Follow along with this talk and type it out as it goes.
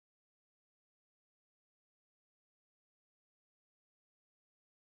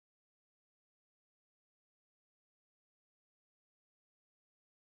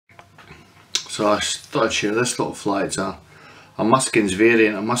So I thought I'd share this little fly. It's a Muskins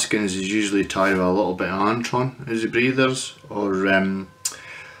variant. A Muskins is usually tied with a little bit of antron as the breathers, or a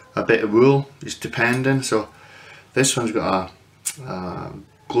bit of wool, just depending. So this one's got a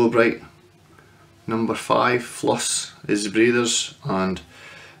Glow Bright number 5 floss as the breathers, and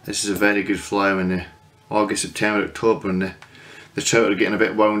this is a very good fly when the August, September, October, when the trout are getting a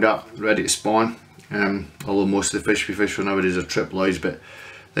bit wound up, ready to spawn. Although most of the fish we fish for nowadays are triploids, but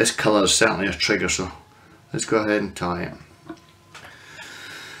this colour is certainly a trigger, so let's go ahead and tie it.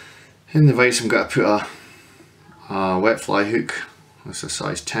 In the vise I'm going to put a wet fly hook. That's a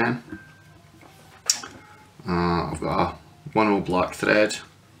size 10. I've got a 1/0 black thread.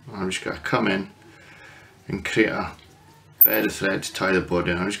 I'm just going to come in and create a bed of thread to tie the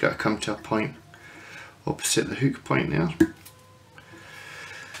body, and I'm just going to come to a point opposite the hook point there.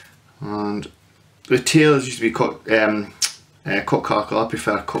 And the tails used to be cocked carkle. I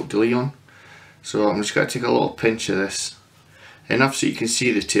prefer coq de leon. So I'm just going to take a little pinch of this, enough so you can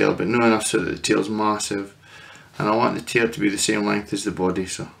see the tail, but not enough so that the tail's massive. And I want the tail to be the same length as the body,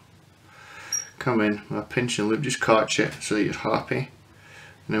 so come in with a pinch and loop, just catch it so that you're happy.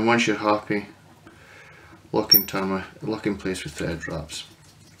 And then once you're happy, lock in place with thread wraps.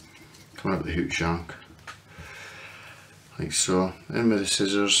 Coming up the hook shank, like so. In with the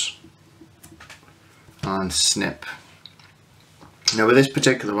scissors and snip. Now with this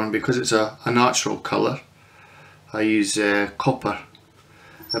particular one, because it's a natural colour, I use copper.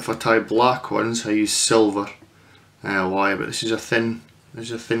 If I tie black ones, I use silver wire, but this is a thin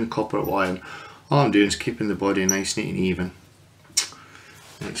copper wire. And all I'm doing is keeping the body nice, neat and even.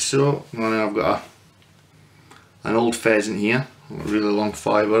 Like so. And then I've got an old pheasant here, really long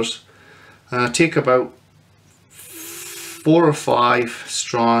fibres. And I take about 4 or 5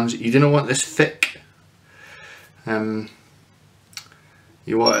 strands. You don't want this thick.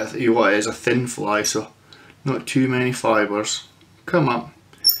 You want it as a thin fly, so not too many fibres. Come up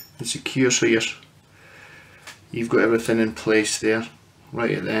and secure so you've got everything in place there,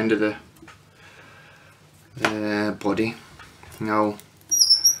 right at the end of the body. Now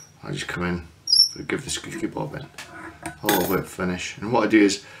I just come in, give the squeaky bob in, a little bit finish. And what I do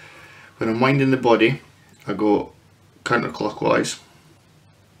is, when I'm winding the body, I go counterclockwise.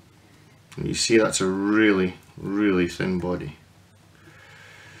 And you see that's a really, really thin body.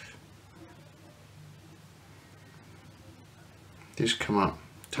 Just come up,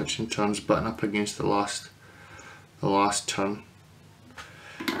 touch and turns, button up against the last turn,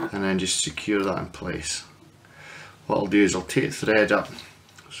 and then just secure that in place. What I'll do is I'll take the thread up,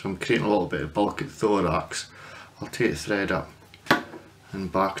 so I'm creating a little bit of bulk at the thorax. I'll take the thread up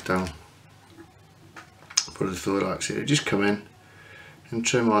and back down for the thorax area. Just come in and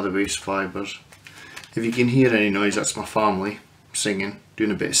trim all the waste fibres. If you can hear any noise, that's my family singing,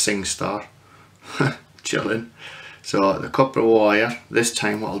 doing a bit of sing star, chilling. So the copper wire, this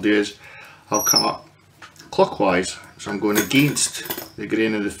time what I'll do is I'll come up clockwise, so I'm going against the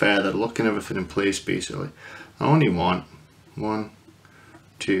grain of the feather, locking everything in place basically. I only want 1,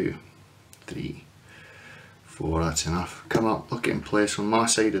 2, 3, 4, that's enough. Come up, lock it in place on my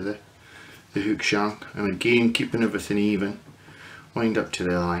side of the hook shank, and again keeping everything even, wind up to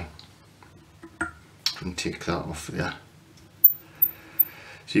the eye and take that off there.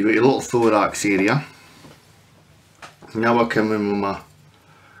 So you've got your little thorax area. Now I come in with my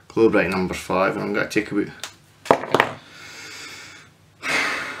Glow Bright number 5, and I'm going to take about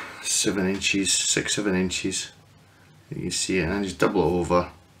 7 inches, 6-7 inches. You can see it, and then just double it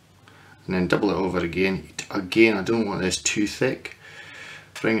over, and then double it over again. Again, I don't want this too thick.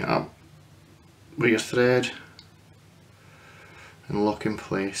 Bring it up with your thread and lock in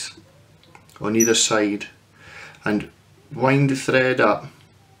place on either side, and wind the thread up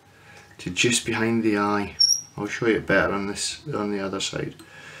to just behind the eye. I'll show you it better on the other side.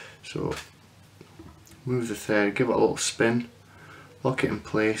 So move the thread, give it a little spin, lock it in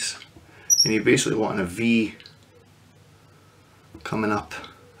place, and you're basically wanting a V coming up.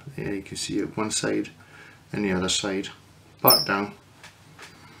 There you can see it one side and the other side. Back down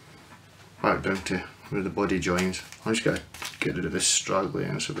to where the body joins. I'm just going to get rid of this straggly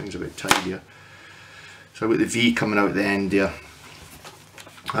end so everything's a bit tidier. So I've got the V coming out the end there.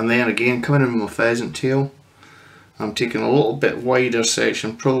 And then again, coming in with my pheasant tail, I'm taking a little bit wider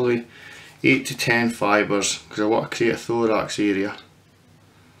section, probably 8 to 10 fibres, because I want to create a thorax area.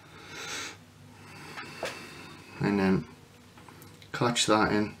 And then catch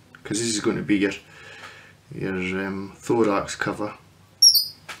that in, because this is going to be your thorax cover.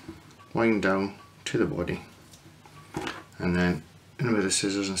 Wind down to the body, and then in with the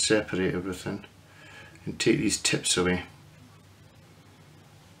scissors and separate everything and take these tips away.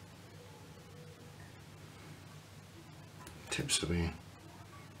 tips away.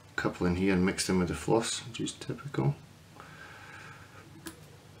 A couple in here and mix them with the floss, which is typical.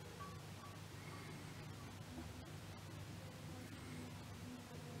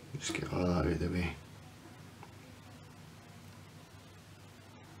 Just get all that out of the way.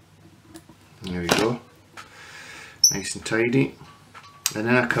 There we go. Nice and tidy. And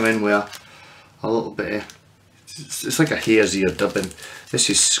then I come in with a little bit of, it's like a hare's ear dubbing. This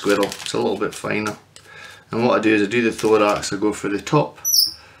is squirrel, it's a little bit finer. And what I do is I do the thorax, I go for the top,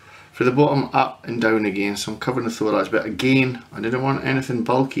 for the bottom, up and down again. So I'm covering the thorax, but again, I didn't want anything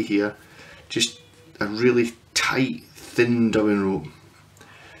bulky here, just a really tight, thin dubbing rope.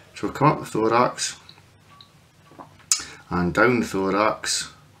 So I come up the thorax, and down the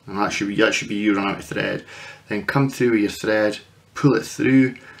thorax, and that should be you run out of thread. Then come through with your thread, pull it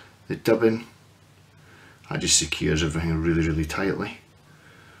through the dubbing. That just secures everything really, really tightly,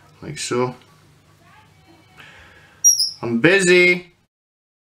 like so. I'm busy.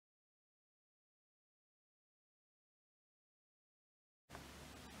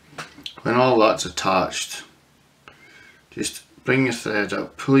 When all that's attached, just bring your thread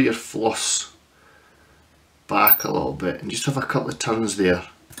up, pull your floss back a little bit, and just have a couple of turns there,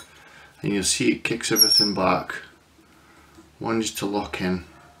 and you'll see it kicks everything back. One just to lock in.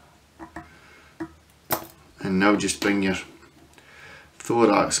 And now just bring your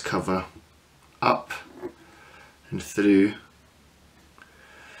thorax cover up and through.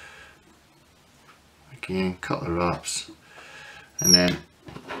 Again, cut the wraps, and then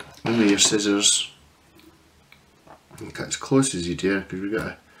in with your scissors, and cut as close as you dare, because we've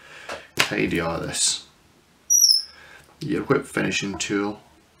got to tidy all this. Your whip finishing tool,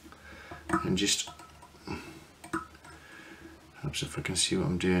 and just, perhaps if I can see what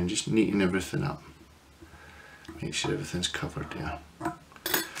I'm doing, just neaten everything up. Make sure everything's covered there.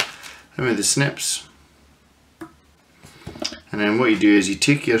 And with the snips, and then what you do is you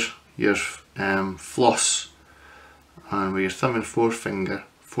take your floss, and with your thumb and forefinger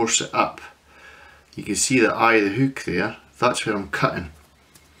force it up. You can see the eye of the hook there, that's where I'm cutting.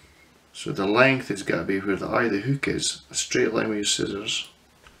 So the length has got to be where the eye of the hook is, a straight line with your scissors,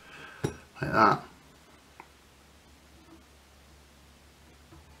 like that.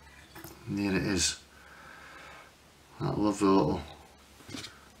 And there it is. That lovely little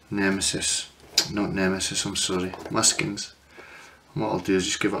nemesis, not nemesis, I'm sorry, Muskins. And what I'll do is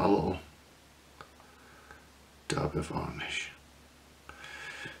just give it a little dab of varnish.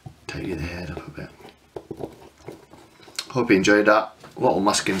 Tidy the head up a bit. Hope you enjoyed that. Little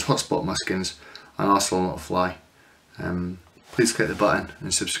Muskins, hotspot Muskins, and also a little fly. Please click the button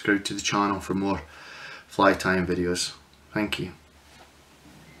and subscribe to the channel for more fly tying videos. Thank you.